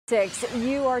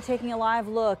You are taking a live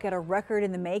look at a record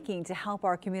in the making to help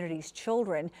our community's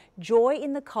children. Joy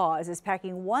in the Cause is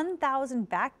packing 1,000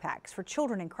 backpacks for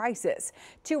children in crisis.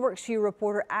 2 Works For You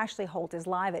reporter Ashley Holt is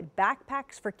live at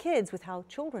Backpacks for Kids with how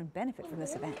children benefit from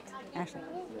this event. Ashley.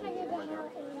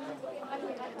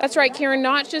 That's right, Karen,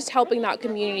 not just helping that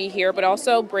community here, but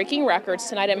also breaking records.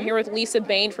 Tonight I'm here with Lisa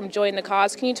Bain from Joy in the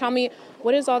Cause. Can you tell me,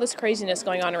 what is all this craziness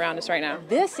going on around us right now?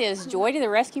 This is Joy to the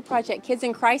Rescue Project Kids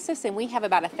in Crisis, and we have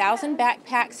about 1,000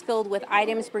 backpacks filled with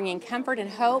items bringing comfort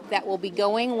and hope that will be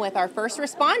going with our first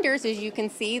responders. As you can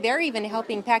see, they're even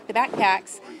helping pack the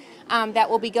backpacks. That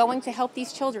will be going to help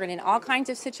these children in all kinds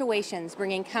of situations,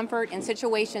 bringing comfort in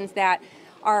situations that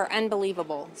are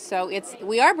unbelievable. So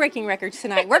we are breaking records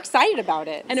tonight. We're excited about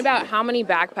it. And about how many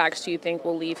backpacks do you think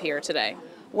will leave here today?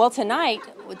 Well, tonight,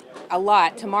 a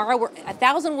lot. Tomorrow,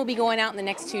 1,000 will be going out in the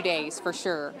next 2 days for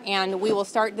sure. And we will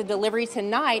start the delivery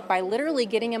tonight by literally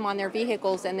getting them on their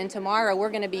vehicles. And then tomorrow, we're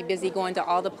going to be busy going to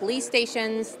all the police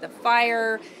stations, the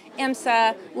fire,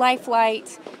 IMSA,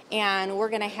 Lifelight, and we're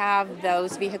going to have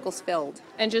those vehicles filled.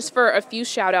 And just for a few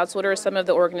shout outs, what are some of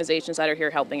the organizations that are here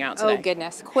helping out today? Oh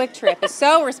goodness, Quick Trip is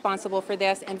so responsible for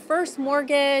this. And First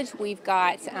Mortgage, we've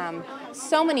got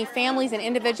so many families and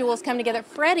individuals come together.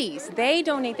 Freddy's, they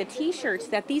donate the t-shirts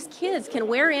that these kids can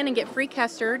wear in and get free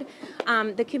custard.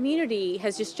 The community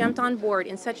has just jumped on board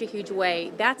in such a huge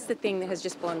way. That's the thing that has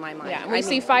just blown my mind. Yeah, we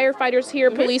see firefighters here,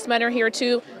 policemen are here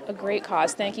too. A great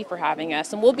cause. Thank you for having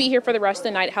us. And we'll be here for the rest of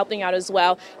the night helping out as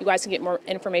well. You guys can get more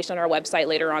information on our website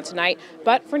later on tonight.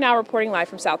 But for now, reporting live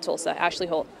from South Tulsa, Ashley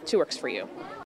Holt, 2 Works For You.